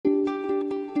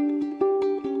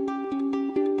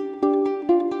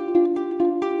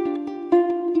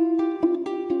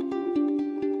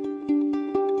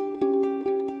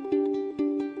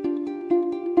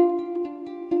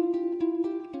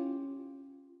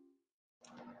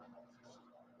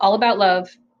All About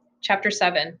Love, Chapter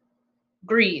 7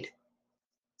 Greed,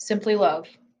 Simply Love.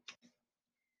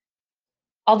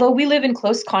 Although we live in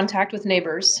close contact with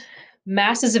neighbors,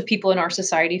 masses of people in our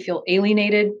society feel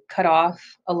alienated, cut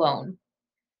off, alone.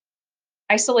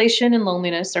 Isolation and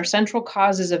loneliness are central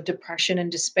causes of depression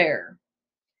and despair.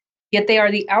 Yet they are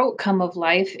the outcome of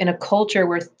life in a culture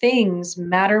where things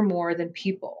matter more than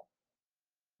people.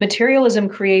 Materialism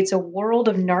creates a world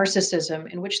of narcissism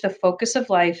in which the focus of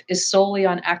life is solely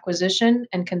on acquisition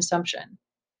and consumption.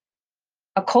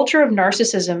 A culture of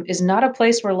narcissism is not a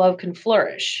place where love can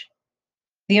flourish.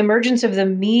 The emergence of the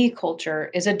me culture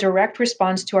is a direct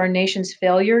response to our nation's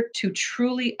failure to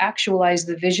truly actualize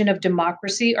the vision of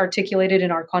democracy articulated in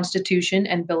our Constitution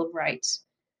and Bill of Rights.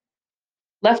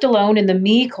 Left alone in the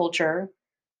me culture,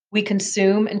 we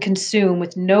consume and consume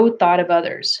with no thought of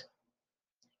others.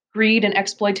 Greed and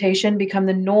exploitation become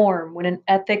the norm when an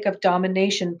ethic of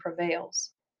domination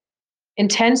prevails.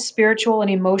 Intense spiritual and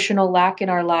emotional lack in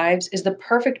our lives is the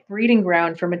perfect breeding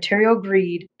ground for material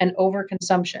greed and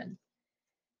overconsumption.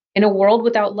 In a world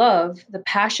without love, the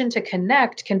passion to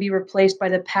connect can be replaced by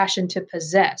the passion to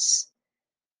possess.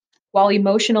 While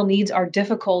emotional needs are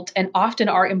difficult and often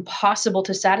are impossible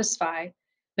to satisfy,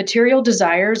 material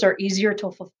desires are easier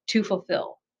to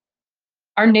fulfill.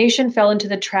 Our nation fell into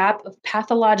the trap of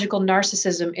pathological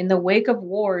narcissism in the wake of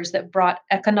wars that brought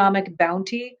economic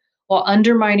bounty while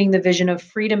undermining the vision of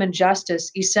freedom and justice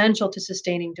essential to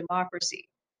sustaining democracy.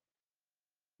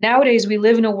 Nowadays, we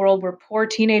live in a world where poor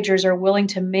teenagers are willing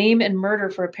to maim and murder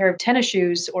for a pair of tennis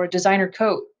shoes or a designer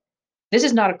coat. This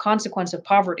is not a consequence of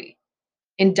poverty.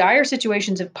 In dire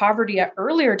situations of poverty at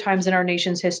earlier times in our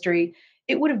nation's history,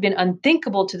 it would have been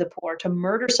unthinkable to the poor to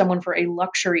murder someone for a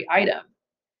luxury item.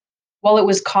 While it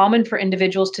was common for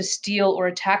individuals to steal or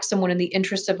attack someone in the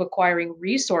interest of acquiring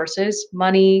resources,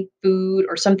 money, food,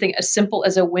 or something as simple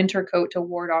as a winter coat to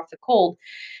ward off the cold,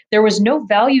 there was no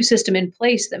value system in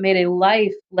place that made a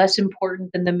life less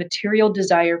important than the material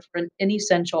desire for an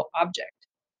inessential object.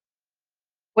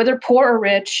 Whether poor or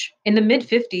rich, in the mid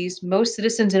 50s, most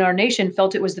citizens in our nation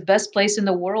felt it was the best place in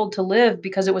the world to live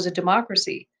because it was a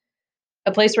democracy,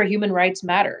 a place where human rights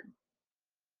mattered.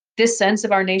 This sense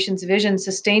of our nation's vision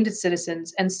sustained its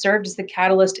citizens and served as the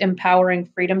catalyst empowering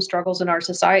freedom struggles in our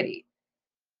society.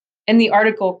 In the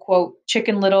article, quote,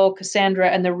 Chicken Little, Cassandra,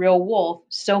 and the Real Wolf,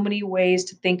 So Many Ways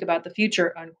to Think About the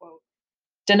Future, unquote,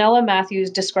 Donella Matthews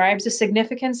describes the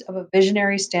significance of a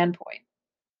visionary standpoint.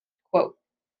 Quote,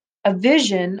 a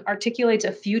vision articulates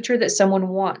a future that someone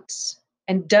wants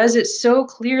and does it so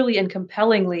clearly and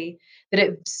compellingly that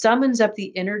it summons up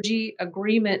the energy,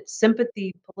 agreement,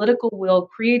 sympathy, political will,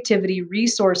 creativity,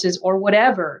 resources, or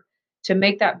whatever to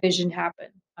make that vision happen,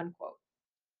 unquote.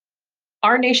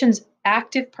 Our nation's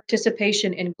active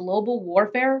participation in global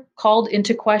warfare called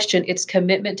into question its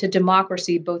commitment to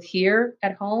democracy both here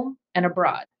at home and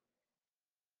abroad.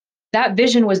 That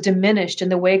vision was diminished in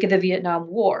the wake of the Vietnam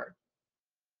War.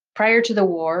 Prior to the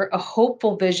war, a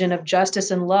hopeful vision of justice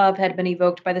and love had been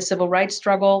evoked by the civil rights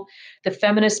struggle, the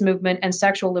feminist movement, and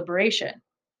sexual liberation.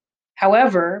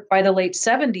 However, by the late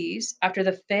 70s, after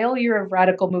the failure of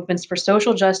radical movements for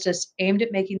social justice aimed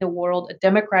at making the world a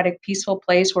democratic, peaceful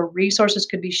place where resources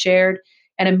could be shared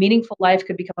and a meaningful life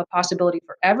could become a possibility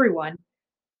for everyone,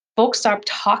 folks stopped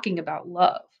talking about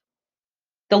love.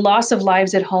 The loss of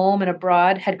lives at home and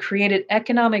abroad had created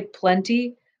economic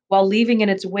plenty while leaving in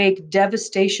its wake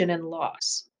devastation and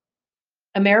loss.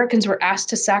 Americans were asked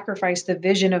to sacrifice the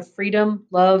vision of freedom,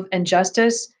 love, and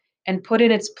justice and put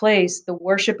in its place the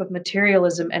worship of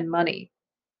materialism and money.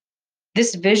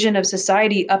 This vision of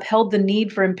society upheld the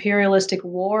need for imperialistic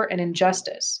war and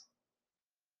injustice.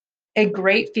 A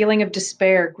great feeling of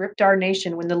despair gripped our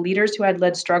nation when the leaders who had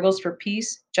led struggles for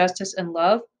peace, justice, and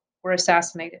love were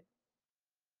assassinated.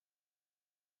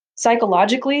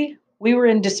 Psychologically, we were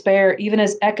in despair even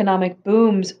as economic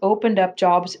booms opened up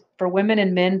jobs for women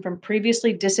and men from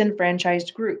previously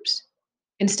disenfranchised groups.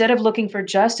 Instead of looking for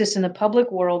justice in the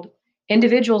public world,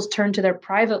 individuals turned to their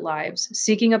private lives,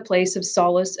 seeking a place of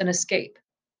solace and escape.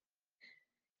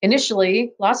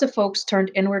 Initially, lots of folks turned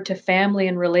inward to family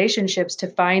and relationships to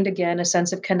find again a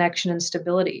sense of connection and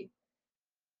stability.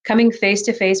 Coming face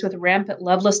to face with rampant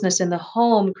lovelessness in the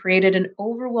home created an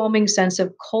overwhelming sense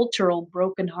of cultural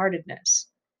brokenheartedness.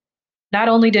 Not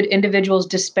only did individuals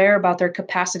despair about their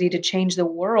capacity to change the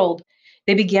world,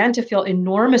 they began to feel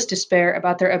enormous despair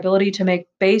about their ability to make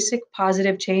basic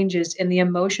positive changes in the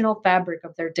emotional fabric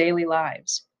of their daily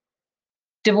lives.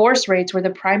 Divorce rates were the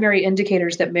primary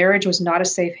indicators that marriage was not a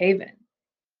safe haven.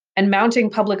 And mounting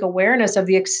public awareness of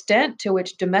the extent to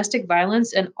which domestic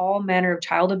violence and all manner of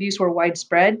child abuse were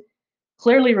widespread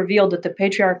clearly revealed that the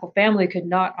patriarchal family could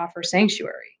not offer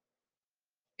sanctuary.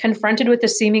 Confronted with a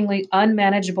seemingly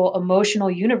unmanageable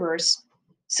emotional universe,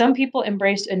 some people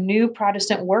embraced a new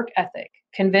Protestant work ethic,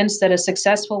 convinced that a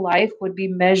successful life would be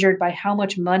measured by how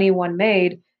much money one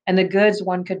made and the goods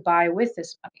one could buy with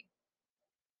this money.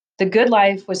 The good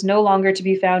life was no longer to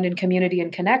be found in community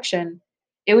and connection,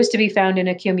 it was to be found in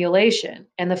accumulation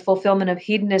and the fulfillment of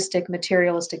hedonistic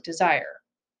materialistic desire.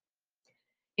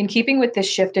 In keeping with this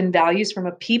shift in values from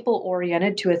a people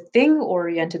oriented to a thing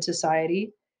oriented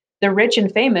society, the rich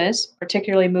and famous,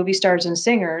 particularly movie stars and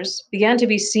singers, began to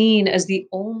be seen as the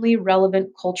only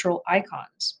relevant cultural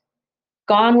icons.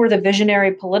 Gone were the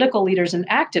visionary political leaders and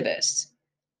activists.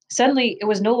 Suddenly, it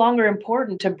was no longer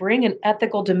important to bring an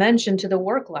ethical dimension to the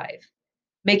work life.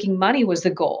 Making money was the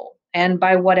goal, and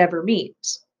by whatever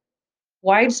means.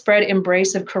 Widespread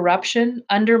embrace of corruption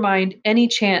undermined any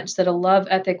chance that a love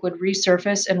ethic would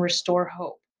resurface and restore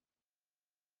hope.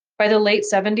 By the late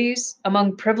 70s,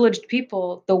 among privileged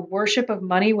people, the worship of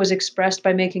money was expressed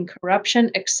by making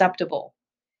corruption acceptable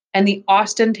and the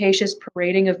ostentatious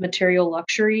parading of material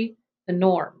luxury the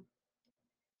norm.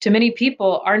 To many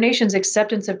people, our nation's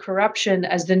acceptance of corruption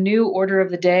as the new order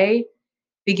of the day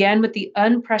began with the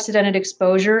unprecedented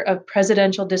exposure of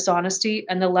presidential dishonesty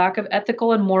and the lack of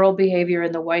ethical and moral behavior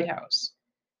in the White House.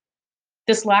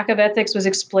 This lack of ethics was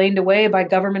explained away by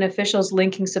government officials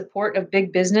linking support of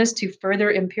big business to further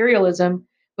imperialism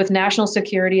with national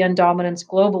security and dominance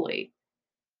globally.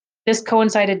 This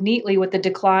coincided neatly with the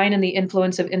decline in the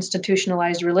influence of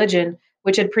institutionalized religion,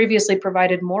 which had previously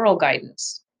provided moral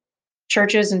guidance.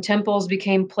 Churches and temples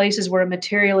became places where a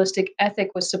materialistic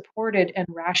ethic was supported and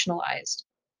rationalized.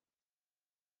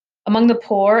 Among the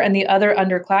poor and the other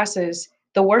underclasses,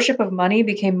 the worship of money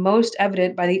became most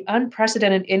evident by the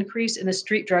unprecedented increase in the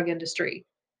street drug industry,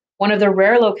 one of the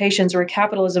rare locations where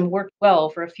capitalism worked well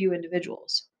for a few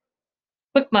individuals.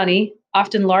 Quick money,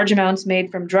 often large amounts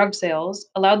made from drug sales,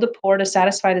 allowed the poor to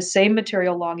satisfy the same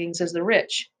material longings as the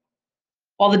rich.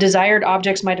 While the desired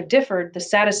objects might have differed, the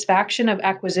satisfaction of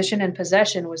acquisition and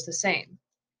possession was the same.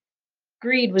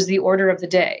 Greed was the order of the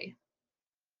day.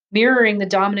 Mirroring the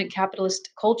dominant capitalist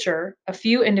culture, a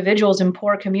few individuals in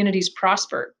poor communities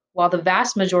prospered, while the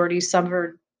vast majority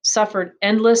suffered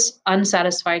endless,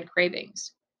 unsatisfied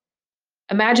cravings.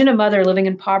 Imagine a mother living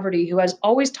in poverty who has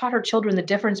always taught her children the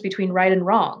difference between right and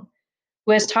wrong,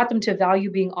 who has taught them to value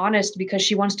being honest because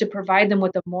she wants to provide them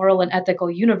with a moral and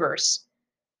ethical universe,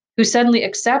 who suddenly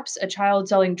accepts a child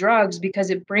selling drugs because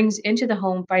it brings into the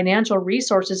home financial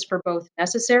resources for both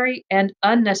necessary and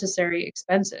unnecessary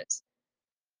expenses.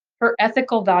 Her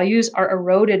ethical values are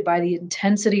eroded by the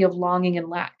intensity of longing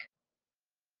and lack.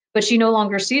 But she no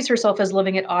longer sees herself as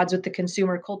living at odds with the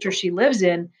consumer culture she lives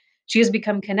in. She has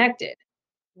become connected,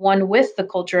 one with the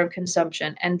culture of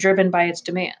consumption and driven by its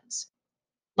demands.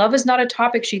 Love is not a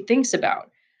topic she thinks about.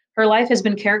 Her life has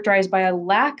been characterized by a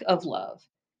lack of love.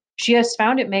 She has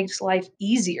found it makes life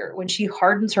easier when she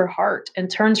hardens her heart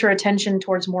and turns her attention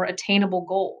towards more attainable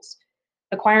goals,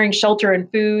 acquiring shelter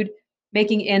and food,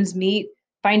 making ends meet,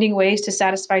 finding ways to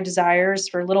satisfy desires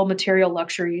for little material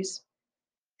luxuries.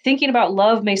 Thinking about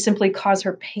love may simply cause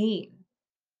her pain.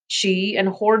 She and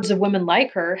hordes of women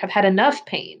like her have had enough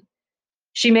pain.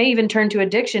 She may even turn to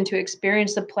addiction to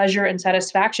experience the pleasure and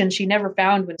satisfaction she never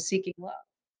found when seeking love.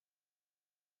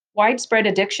 Widespread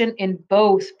addiction in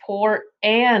both poor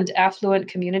and affluent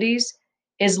communities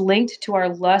is linked to our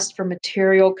lust for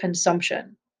material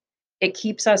consumption. It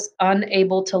keeps us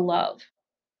unable to love.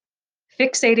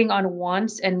 Fixating on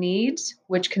wants and needs,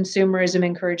 which consumerism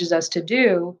encourages us to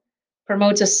do,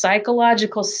 promotes a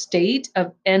psychological state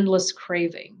of endless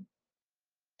craving.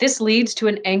 This leads to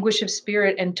an anguish of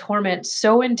spirit and torment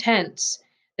so intense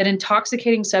that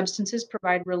intoxicating substances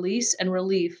provide release and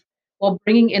relief while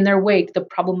bringing in their wake the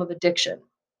problem of addiction.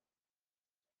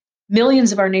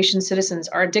 Millions of our nation's citizens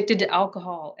are addicted to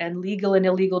alcohol and legal and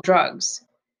illegal drugs.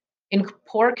 In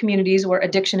poor communities where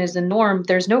addiction is the norm,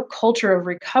 there's no culture of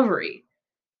recovery.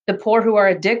 The poor who are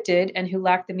addicted and who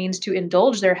lack the means to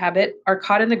indulge their habit are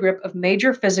caught in the grip of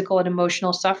major physical and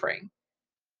emotional suffering.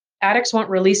 Addicts want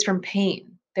release from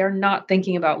pain. They're not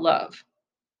thinking about love.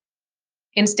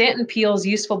 In Stanton Peele's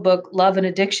useful book, Love and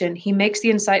Addiction, he makes the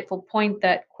insightful point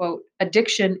that, quote,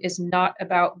 addiction is not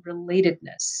about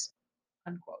relatedness,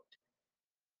 unquote.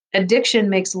 Addiction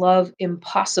makes love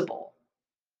impossible.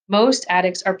 Most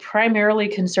addicts are primarily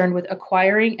concerned with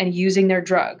acquiring and using their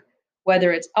drug,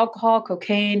 whether it's alcohol,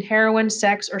 cocaine, heroin,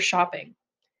 sex, or shopping.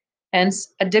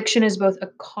 Hence, addiction is both a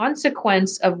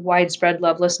consequence of widespread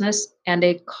lovelessness and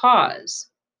a cause.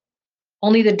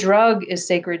 Only the drug is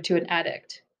sacred to an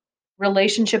addict.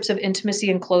 Relationships of intimacy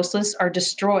and closeness are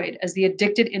destroyed as the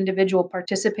addicted individual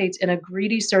participates in a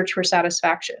greedy search for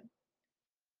satisfaction.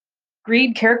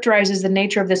 Greed characterizes the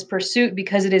nature of this pursuit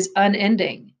because it is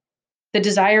unending. The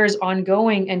desire is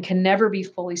ongoing and can never be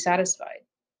fully satisfied.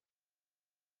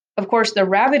 Of course, the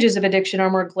ravages of addiction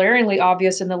are more glaringly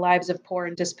obvious in the lives of poor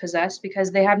and dispossessed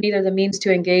because they have neither the means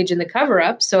to engage in the cover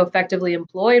up so effectively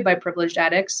employed by privileged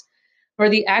addicts nor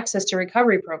the access to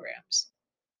recovery programs.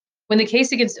 When the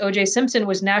case against O.J. Simpson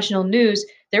was national news,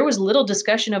 there was little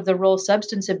discussion of the role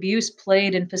substance abuse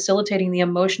played in facilitating the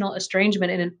emotional estrangement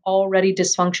in an already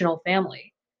dysfunctional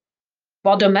family.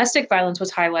 While domestic violence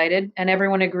was highlighted and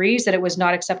everyone agrees that it was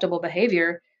not acceptable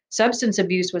behavior, substance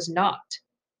abuse was not.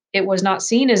 It was not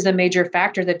seen as the major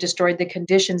factor that destroyed the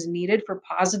conditions needed for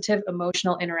positive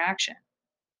emotional interaction.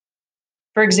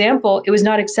 For example, it was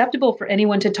not acceptable for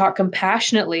anyone to talk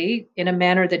compassionately in a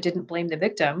manner that didn't blame the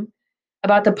victim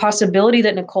about the possibility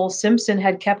that Nicole Simpson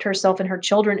had kept herself and her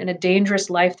children in a dangerous,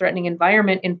 life threatening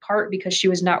environment, in part because she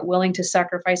was not willing to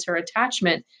sacrifice her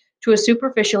attachment to a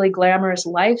superficially glamorous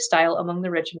lifestyle among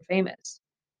the rich and famous.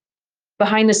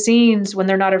 Behind the scenes, when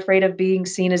they're not afraid of being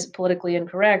seen as politically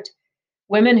incorrect,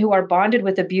 women who are bonded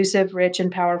with abusive, rich,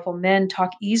 and powerful men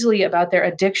talk easily about their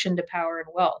addiction to power and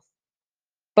wealth.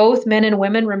 Both men and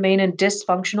women remain in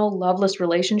dysfunctional, loveless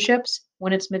relationships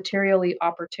when it's materially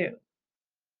opportune.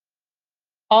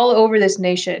 All over this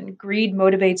nation, greed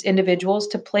motivates individuals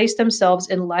to place themselves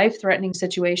in life threatening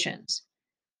situations.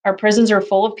 Our prisons are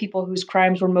full of people whose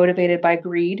crimes were motivated by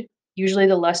greed, usually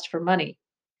the lust for money.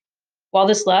 While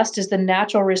this lust is the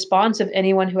natural response of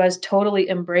anyone who has totally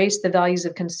embraced the values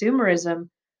of consumerism,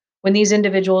 when these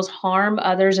individuals harm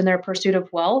others in their pursuit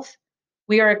of wealth,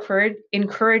 we are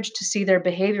encouraged to see their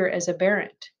behavior as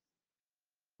aberrant.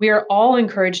 We are all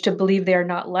encouraged to believe they are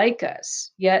not like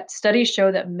us, yet studies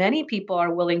show that many people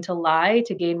are willing to lie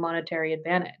to gain monetary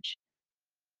advantage.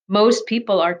 Most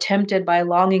people are tempted by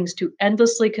longings to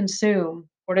endlessly consume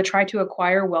or to try to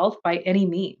acquire wealth by any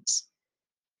means.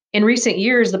 In recent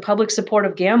years, the public support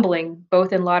of gambling,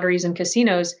 both in lotteries and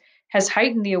casinos, has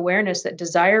heightened the awareness that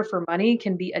desire for money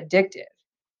can be addictive.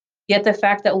 Yet the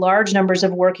fact that large numbers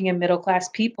of working and middle class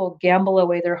people gamble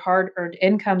away their hard earned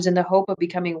incomes in the hope of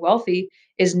becoming wealthy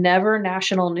is never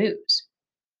national news.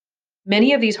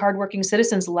 Many of these hardworking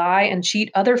citizens lie and cheat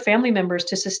other family members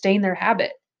to sustain their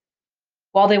habit.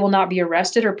 While they will not be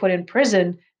arrested or put in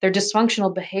prison, their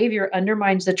dysfunctional behavior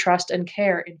undermines the trust and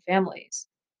care in families.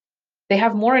 They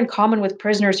have more in common with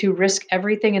prisoners who risk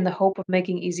everything in the hope of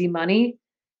making easy money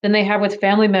than they have with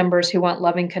family members who want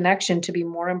loving connection to be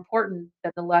more important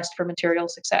than the lust for material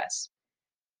success.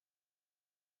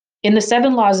 In The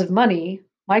Seven Laws of Money,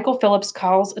 Michael Phillips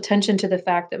calls attention to the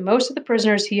fact that most of the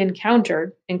prisoners he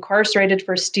encountered, incarcerated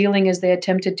for stealing as they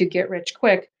attempted to get rich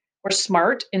quick, were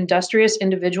smart, industrious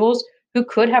individuals who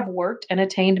could have worked and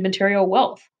attained material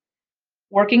wealth.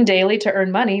 Working daily to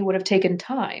earn money would have taken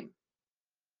time.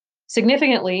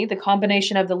 Significantly, the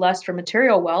combination of the lust for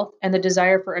material wealth and the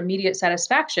desire for immediate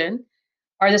satisfaction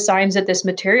are the signs that this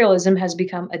materialism has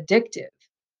become addictive.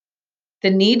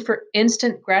 The need for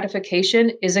instant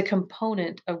gratification is a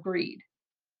component of greed.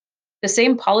 The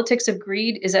same politics of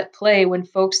greed is at play when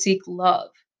folks seek love.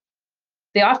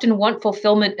 They often want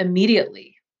fulfillment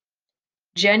immediately.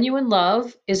 Genuine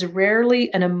love is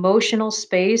rarely an emotional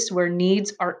space where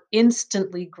needs are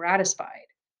instantly gratified.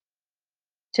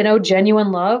 To know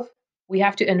genuine love, we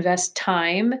have to invest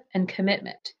time and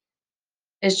commitment.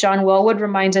 As John Welwood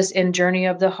reminds us in Journey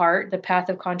of the Heart, The Path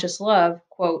of Conscious Love,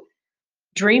 quote,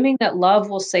 dreaming that love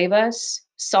will save us,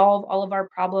 solve all of our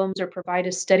problems, or provide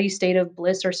a steady state of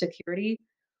bliss or security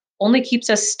only keeps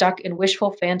us stuck in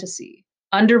wishful fantasy,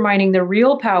 undermining the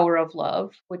real power of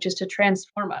love, which is to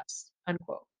transform us,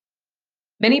 unquote.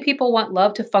 Many people want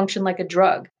love to function like a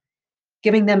drug,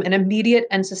 giving them an immediate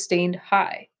and sustained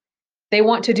high. They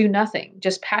want to do nothing,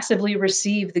 just passively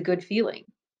receive the good feeling.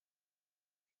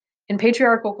 In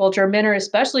patriarchal culture, men are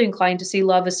especially inclined to see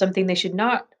love as something they should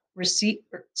not receive.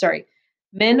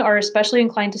 Men are especially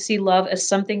inclined to see love as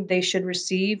something they should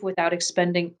receive without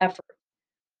expending effort.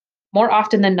 More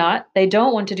often than not, they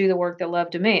don't want to do the work that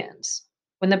love demands.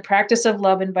 When the practice of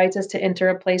love invites us to enter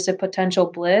a place of potential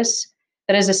bliss,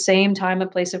 that is the same time a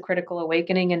place of critical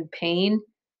awakening and pain,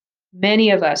 many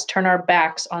of us turn our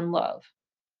backs on love.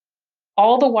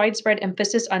 All the widespread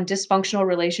emphasis on dysfunctional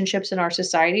relationships in our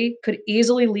society could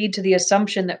easily lead to the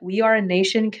assumption that we are a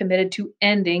nation committed to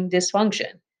ending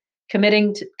dysfunction,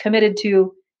 committed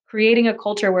to creating a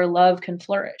culture where love can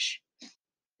flourish.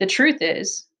 The truth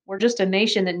is, we're just a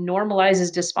nation that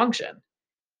normalizes dysfunction.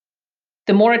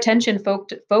 The more attention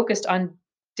focused on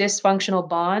dysfunctional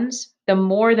bonds, the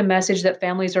more the message that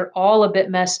families are all a bit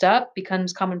messed up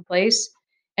becomes commonplace,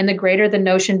 and the greater the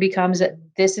notion becomes that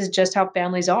this is just how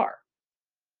families are.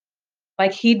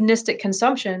 Like hedonistic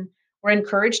consumption, we're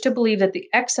encouraged to believe that the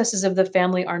excesses of the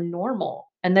family are normal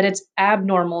and that it's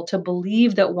abnormal to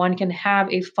believe that one can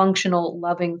have a functional,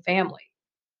 loving family.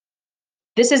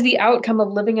 This is the outcome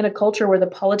of living in a culture where the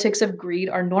politics of greed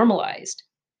are normalized.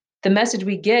 The message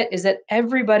we get is that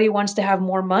everybody wants to have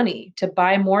more money to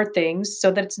buy more things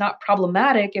so that it's not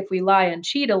problematic if we lie and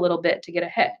cheat a little bit to get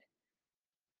ahead.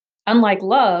 Unlike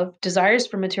love, desires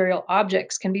for material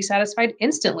objects can be satisfied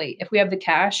instantly if we have the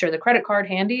cash or the credit card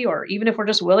handy, or even if we're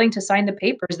just willing to sign the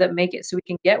papers that make it so we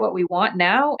can get what we want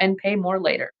now and pay more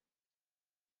later.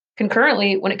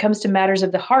 Concurrently, when it comes to matters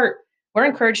of the heart, we're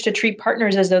encouraged to treat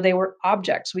partners as though they were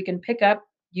objects we can pick up,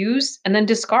 use, and then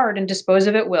discard and dispose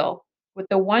of at will, with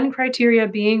the one criteria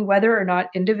being whether or not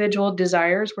individual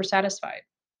desires were satisfied.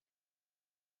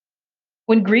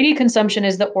 When greedy consumption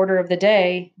is the order of the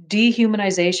day,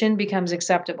 dehumanization becomes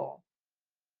acceptable.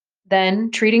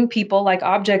 Then, treating people like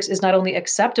objects is not only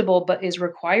acceptable, but is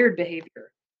required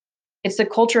behavior. It's the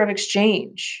culture of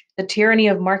exchange, the tyranny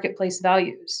of marketplace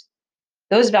values.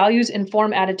 Those values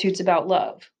inform attitudes about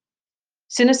love.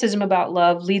 Cynicism about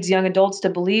love leads young adults to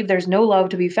believe there's no love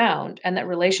to be found and that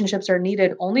relationships are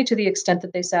needed only to the extent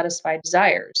that they satisfy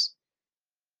desires.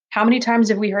 How many times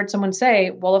have we heard someone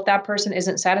say, well, if that person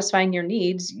isn't satisfying your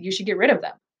needs, you should get rid of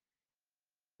them?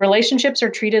 Relationships are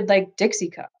treated like Dixie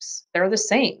cups. They're the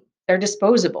same, they're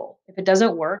disposable. If it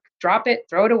doesn't work, drop it,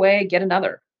 throw it away, get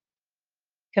another.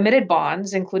 Committed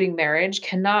bonds, including marriage,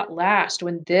 cannot last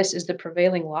when this is the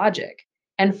prevailing logic.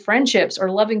 And friendships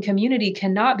or loving community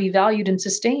cannot be valued and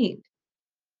sustained.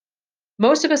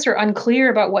 Most of us are unclear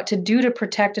about what to do to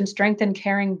protect and strengthen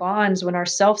caring bonds when our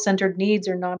self centered needs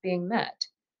are not being met.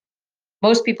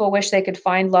 Most people wish they could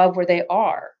find love where they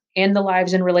are, in the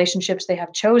lives and relationships they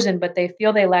have chosen, but they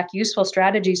feel they lack useful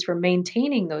strategies for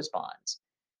maintaining those bonds.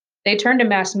 They turn to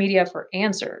mass media for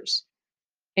answers.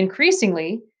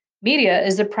 Increasingly, media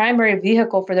is the primary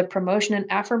vehicle for the promotion and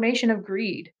affirmation of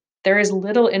greed. There is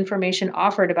little information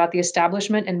offered about the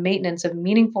establishment and maintenance of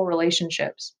meaningful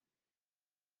relationships.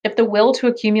 If the will to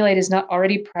accumulate is not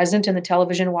already present in the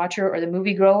television watcher or the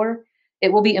moviegoer,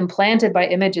 it will be implanted by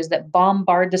images that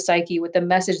bombard the psyche with the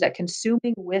message that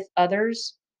consuming with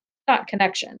others, not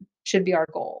connection, should be our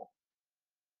goal.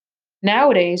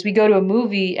 Nowadays, we go to a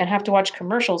movie and have to watch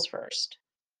commercials first.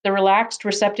 The relaxed,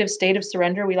 receptive state of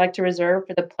surrender we like to reserve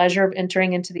for the pleasure of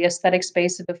entering into the aesthetic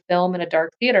space of a film in a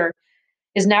dark theater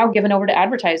is now given over to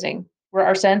advertising, where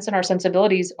our sense and our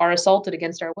sensibilities are assaulted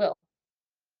against our will.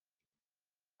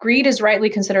 Greed is rightly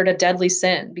considered a deadly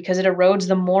sin because it erodes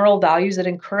the moral values that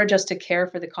encourage us to care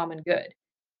for the common good.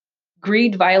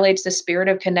 Greed violates the spirit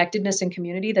of connectedness and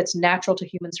community that's natural to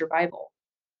human survival.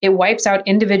 It wipes out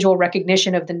individual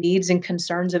recognition of the needs and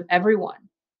concerns of everyone,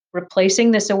 replacing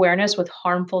this awareness with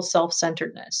harmful self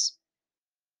centeredness.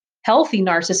 Healthy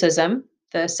narcissism,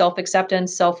 the self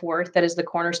acceptance, self worth that is the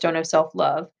cornerstone of self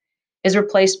love, is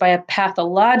replaced by a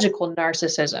pathological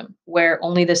narcissism where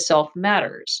only the self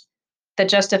matters, that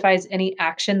justifies any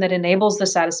action that enables the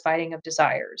satisfying of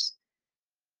desires.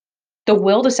 The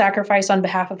will to sacrifice on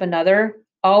behalf of another,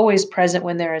 always present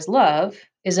when there is love,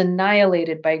 is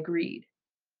annihilated by greed.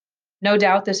 No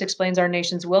doubt this explains our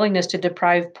nation's willingness to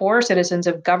deprive poor citizens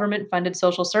of government funded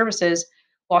social services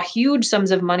while huge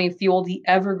sums of money fuel the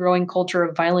ever growing culture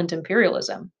of violent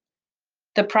imperialism.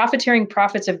 The profiteering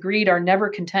profits of greed are never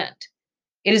content.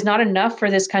 It is not enough for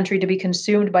this country to be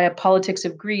consumed by a politics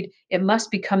of greed. It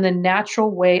must become the natural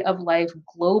way of life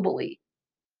globally.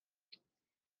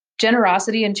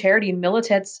 Generosity and charity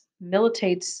militates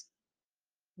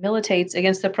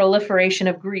against the proliferation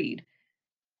of greed,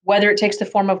 whether it takes the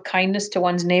form of kindness to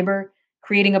one's neighbor,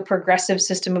 creating a progressive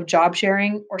system of job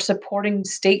sharing, or supporting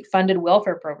state funded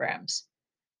welfare programs.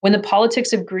 When the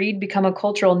politics of greed become a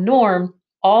cultural norm,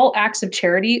 all acts of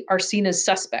charity are seen as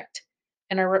suspect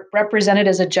and are represented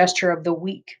as a gesture of the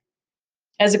weak.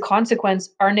 As a consequence,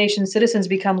 our nation's citizens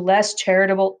become less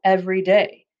charitable every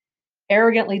day,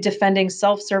 arrogantly defending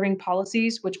self serving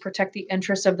policies which protect the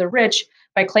interests of the rich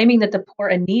by claiming that the poor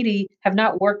and needy have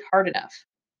not worked hard enough.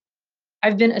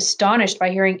 I've been astonished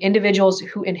by hearing individuals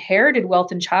who inherited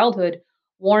wealth in childhood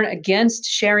warn against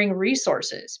sharing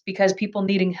resources because people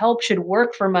needing help should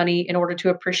work for money in order to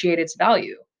appreciate its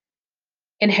value.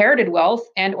 Inherited wealth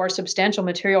and or substantial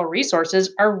material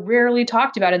resources are rarely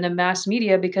talked about in the mass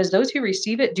media because those who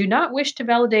receive it do not wish to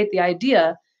validate the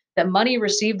idea that money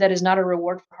received that is not a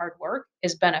reward for hard work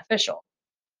is beneficial.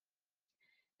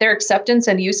 Their acceptance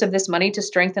and use of this money to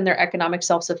strengthen their economic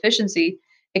self sufficiency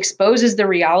exposes the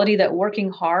reality that working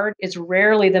hard is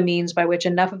rarely the means by which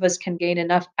enough of us can gain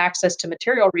enough access to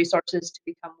material resources to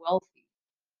become wealthy.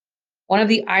 One of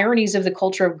the ironies of the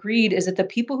culture of greed is that the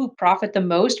people who profit the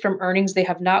most from earnings they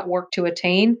have not worked to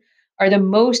attain are the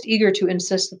most eager to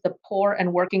insist that the poor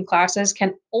and working classes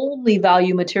can only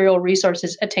value material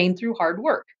resources attained through hard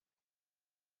work.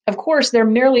 Of course, they're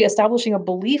merely establishing a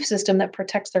belief system that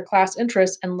protects their class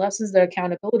interests and lessens the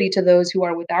accountability to those who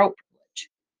are without privilege.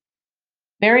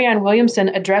 Marianne Williamson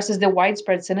addresses the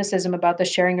widespread cynicism about the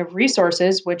sharing of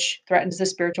resources, which threatens the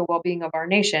spiritual well being of our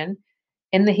nation,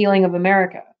 in The Healing of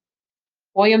America.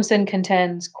 Williamson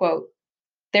contends, quote,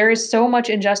 there is so much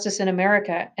injustice in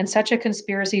America and such a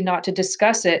conspiracy not to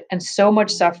discuss it, and so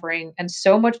much suffering and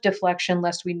so much deflection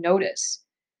lest we notice.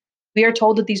 We are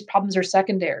told that these problems are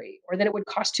secondary or that it would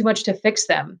cost too much to fix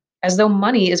them, as though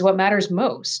money is what matters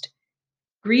most.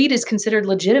 Greed is considered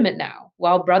legitimate now,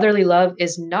 while brotherly love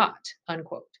is not,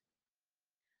 unquote.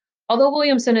 Although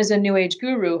Williamson is a New Age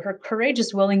guru, her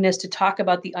courageous willingness to talk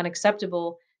about the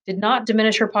unacceptable did not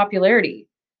diminish her popularity.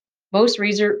 Most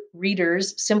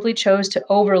readers simply chose to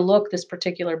overlook this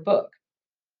particular book.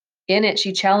 In it,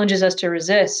 she challenges us to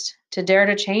resist, to dare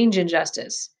to change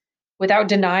injustice. Without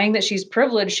denying that she's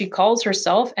privileged, she calls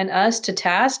herself and us to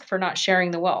task for not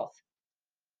sharing the wealth.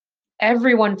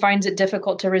 Everyone finds it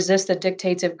difficult to resist the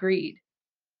dictates of greed.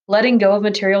 Letting go of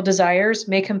material desires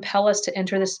may compel us to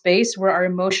enter the space where our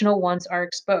emotional wants are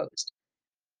exposed.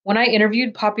 When I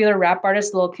interviewed popular rap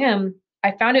artist Lil' Kim,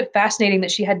 I found it fascinating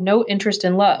that she had no interest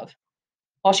in love.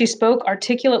 While she spoke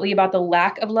articulately about the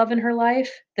lack of love in her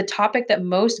life, the topic that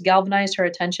most galvanized her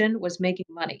attention was making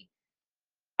money.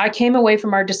 I came away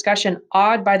from our discussion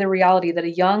awed by the reality that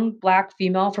a young Black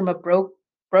female from a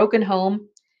broken home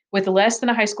with less than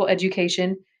a high school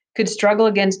education could struggle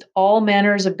against all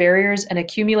manners of barriers and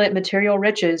accumulate material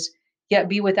riches, yet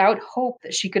be without hope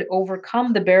that she could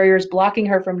overcome the barriers blocking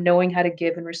her from knowing how to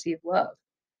give and receive love.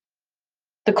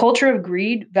 The culture of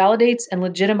greed validates and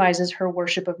legitimizes her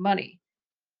worship of money.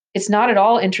 It's not at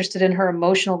all interested in her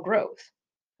emotional growth.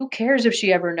 Who cares if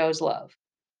she ever knows love?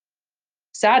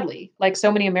 Sadly, like so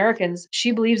many Americans,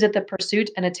 she believes that the pursuit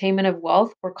and attainment of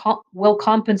wealth will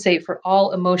compensate for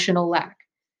all emotional lack.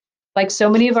 Like so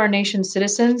many of our nation's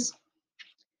citizens,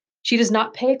 she does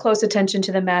not pay close attention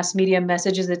to the mass media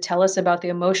messages that tell us about the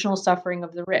emotional suffering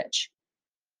of the rich.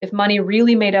 If money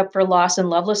really made up for loss and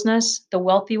lovelessness, the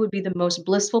wealthy would be the most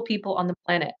blissful people on the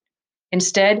planet.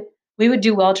 Instead, we would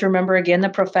do well to remember again the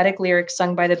prophetic lyrics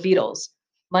sung by the Beatles: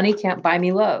 money can't buy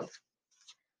me love.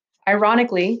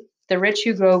 Ironically, the rich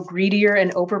who grow greedier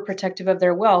and overprotective of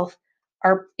their wealth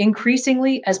are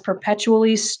increasingly as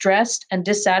perpetually stressed and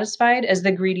dissatisfied as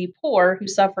the greedy poor who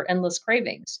suffer endless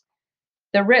cravings.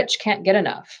 The rich can't get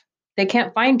enough. They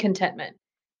can't find contentment.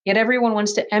 Yet everyone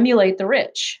wants to emulate the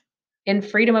rich. In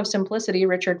Freedom of Simplicity,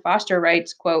 Richard Foster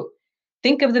writes, quote,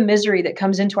 think of the misery that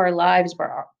comes into our lives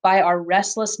by our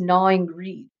restless, gnawing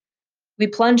greed. We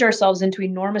plunge ourselves into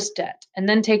enormous debt and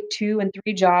then take 2 and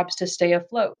 3 jobs to stay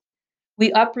afloat.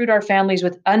 We uproot our families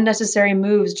with unnecessary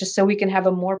moves just so we can have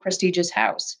a more prestigious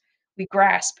house. We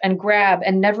grasp and grab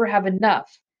and never have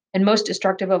enough. And most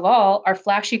destructive of all, our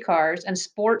flashy cars and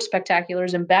sports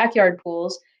spectaculars and backyard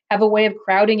pools have a way of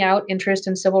crowding out interest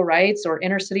in civil rights or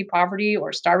inner city poverty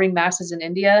or starving masses in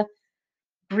India.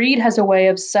 Greed has a way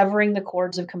of severing the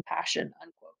cords of compassion,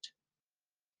 unquote.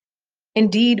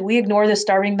 Indeed, we ignore the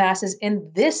starving masses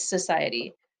in this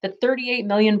society, the 38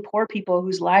 million poor people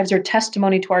whose lives are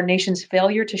testimony to our nation's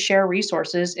failure to share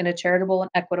resources in a charitable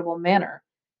and equitable manner.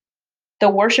 The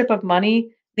worship of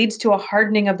money leads to a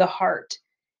hardening of the heart,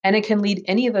 and it can lead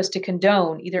any of us to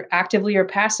condone, either actively or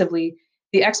passively,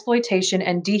 the exploitation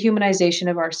and dehumanization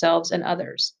of ourselves and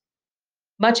others.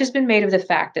 Much has been made of the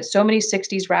fact that so many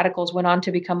 60s radicals went on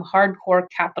to become hardcore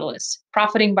capitalists,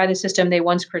 profiting by the system they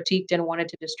once critiqued and wanted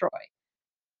to destroy.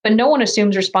 But no one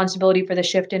assumes responsibility for the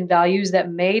shift in values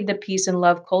that made the peace and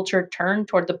love culture turn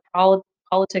toward the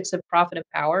politics of profit and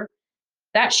power.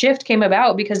 That shift came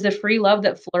about because the free love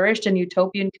that flourished in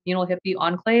utopian communal hippie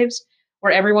enclaves,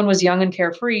 where everyone was young and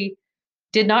carefree,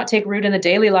 did not take root in the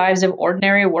daily lives of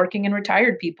ordinary working and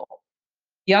retired people.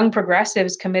 Young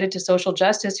progressives committed to social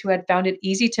justice who had found it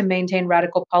easy to maintain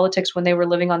radical politics when they were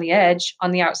living on the edge,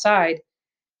 on the outside,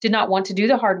 did not want to do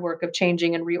the hard work of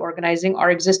changing and reorganizing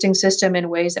our existing system in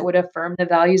ways that would affirm the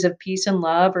values of peace and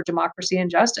love or democracy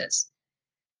and justice.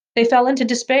 They fell into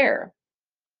despair,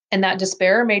 and that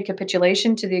despair made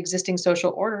capitulation to the existing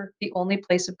social order the only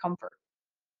place of comfort.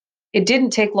 It didn't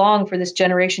take long for this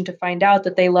generation to find out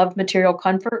that they loved material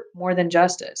comfort more than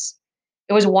justice.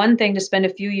 It was one thing to spend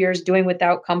a few years doing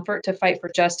without comfort to fight for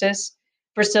justice,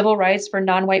 for civil rights for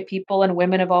non white people and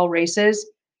women of all races,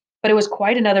 but it was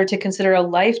quite another to consider a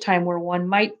lifetime where one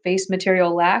might face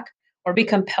material lack or be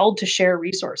compelled to share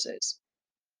resources.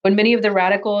 When many of the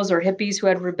radicals or hippies who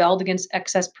had rebelled against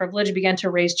excess privilege began to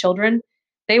raise children,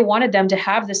 they wanted them to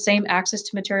have the same access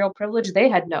to material privilege they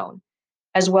had known,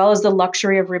 as well as the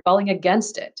luxury of rebelling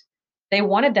against it. They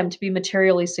wanted them to be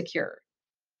materially secure.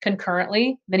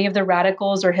 Concurrently, many of the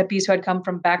radicals or hippies who had come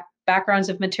from backgrounds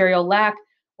of material lack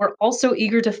were also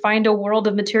eager to find a world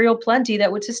of material plenty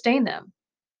that would sustain them.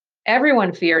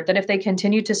 Everyone feared that if they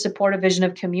continued to support a vision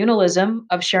of communalism,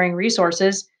 of sharing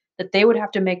resources, that they would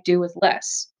have to make do with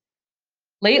less.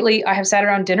 Lately, I have sat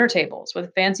around dinner tables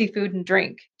with fancy food and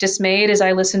drink, dismayed as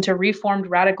I listen to reformed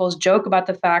radicals joke about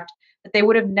the fact that they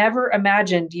would have never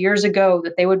imagined years ago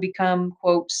that they would become,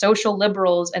 quote, social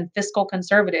liberals and fiscal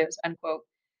conservatives, unquote,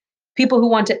 people who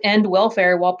want to end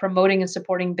welfare while promoting and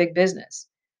supporting big business.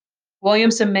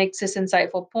 Williamson makes this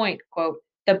insightful point, quote,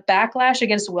 the backlash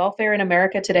against welfare in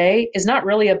America today is not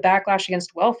really a backlash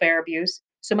against welfare abuse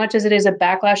so much as it is a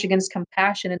backlash against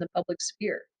compassion in the public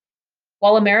sphere.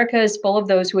 While America is full of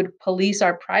those who would police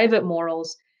our private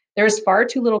morals, there is far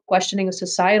too little questioning of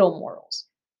societal morals.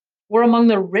 We're among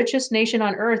the richest nation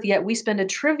on earth, yet we spend a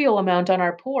trivial amount on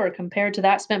our poor compared to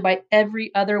that spent by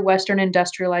every other Western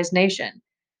industrialized nation.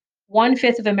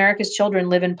 1/5 of America's children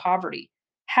live in poverty.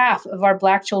 Half of our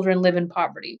Black children live in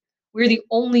poverty. We're the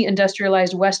only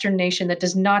industrialized Western nation that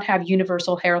does not have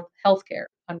universal health care,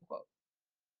 unquote.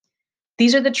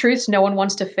 These are the truths no one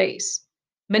wants to face.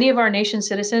 Many of our nation's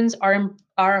citizens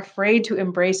are afraid to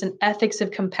embrace an ethics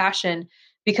of compassion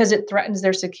because it threatens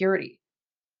their security.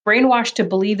 Brainwashed to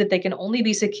believe that they can only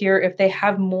be secure if they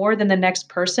have more than the next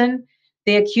person,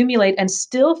 they accumulate and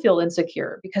still feel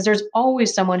insecure because there's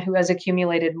always someone who has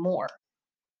accumulated more.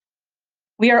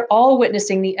 We are all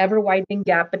witnessing the ever widening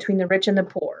gap between the rich and the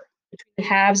poor, between the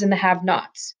haves and the have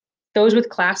nots. Those with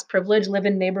class privilege live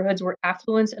in neighborhoods where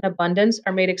affluence and abundance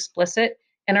are made explicit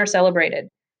and are celebrated.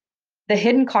 The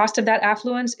hidden cost of that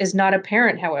affluence is not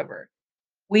apparent, however.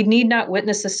 We need not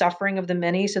witness the suffering of the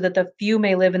many so that the few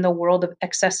may live in the world of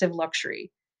excessive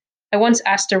luxury. I once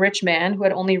asked a rich man who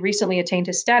had only recently attained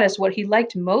his status what he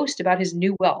liked most about his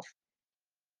new wealth.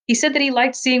 He said that he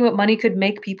liked seeing what money could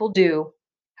make people do,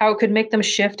 how it could make them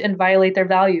shift and violate their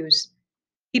values.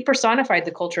 He personified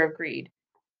the culture of greed.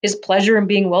 His pleasure in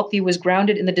being wealthy was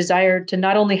grounded in the desire to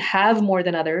not only have more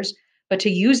than others, but to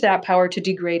use that power to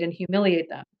degrade and humiliate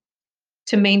them.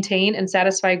 To maintain and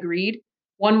satisfy greed,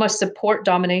 one must support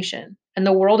domination, and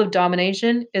the world of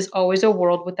domination is always a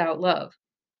world without love.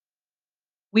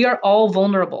 We are all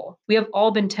vulnerable. We have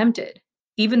all been tempted.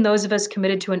 Even those of us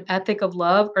committed to an ethic of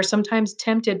love are sometimes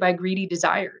tempted by greedy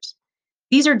desires.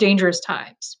 These are dangerous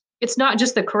times. It's not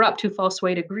just the corrupt who fall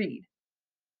sway to greed.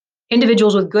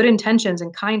 Individuals with good intentions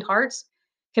and kind hearts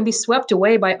can be swept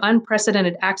away by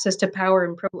unprecedented access to power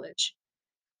and privilege.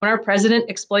 When our president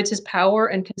exploits his power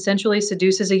and consensually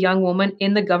seduces a young woman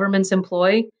in the government's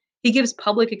employ, he gives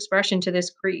public expression to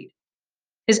this greed.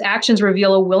 His actions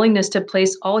reveal a willingness to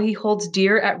place all he holds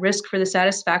dear at risk for the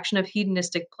satisfaction of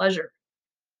hedonistic pleasure.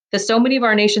 That so many of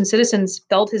our nation's citizens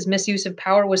felt his misuse of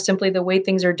power was simply the way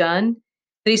things are done,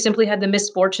 that he simply had the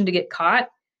misfortune to get caught,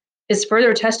 is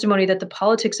further testimony that the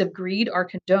politics of greed are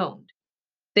condoned.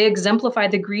 They exemplify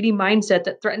the greedy mindset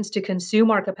that threatens to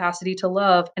consume our capacity to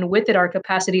love, and with it, our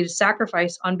capacity to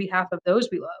sacrifice on behalf of those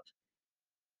we love.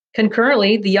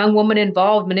 Concurrently, the young woman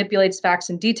involved manipulates facts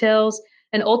and details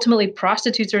and ultimately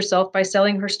prostitutes herself by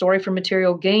selling her story for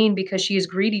material gain because she is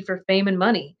greedy for fame and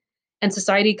money, and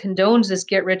society condones this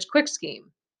get rich quick scheme.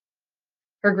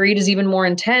 Her greed is even more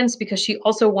intense because she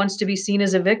also wants to be seen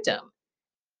as a victim.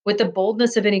 With the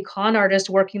boldness of any con artist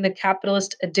working the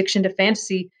capitalist addiction to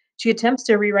fantasy, she attempts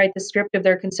to rewrite the script of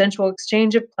their consensual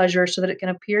exchange of pleasure so that it can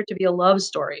appear to be a love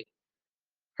story.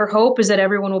 Her hope is that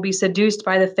everyone will be seduced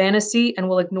by the fantasy and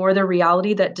will ignore the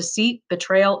reality that deceit,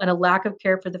 betrayal, and a lack of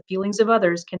care for the feelings of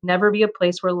others can never be a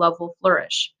place where love will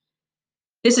flourish.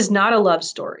 This is not a love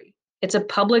story. It's a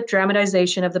public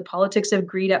dramatization of the politics of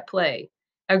greed at play,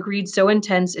 a greed so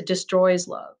intense it destroys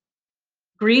love.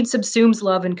 Greed subsumes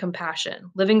love and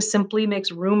compassion. Living simply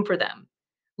makes room for them.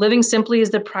 Living simply is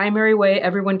the primary way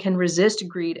everyone can resist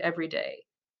greed every day.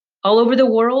 All over the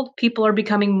world, people are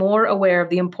becoming more aware of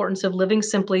the importance of living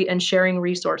simply and sharing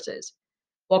resources.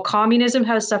 While communism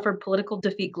has suffered political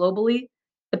defeat globally,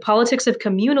 the politics of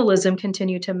communalism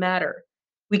continue to matter.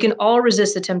 We can all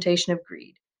resist the temptation of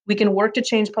greed. We can work to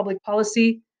change public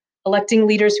policy, electing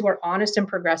leaders who are honest and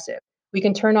progressive. We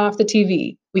can turn off the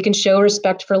TV. We can show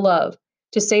respect for love.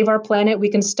 To save our planet, we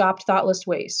can stop thoughtless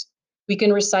waste. We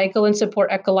can recycle and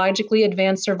support ecologically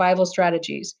advanced survival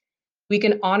strategies. We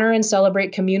can honor and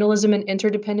celebrate communalism and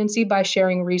interdependency by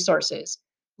sharing resources.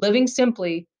 Living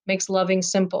simply makes loving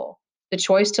simple. The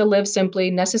choice to live simply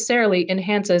necessarily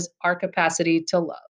enhances our capacity to love.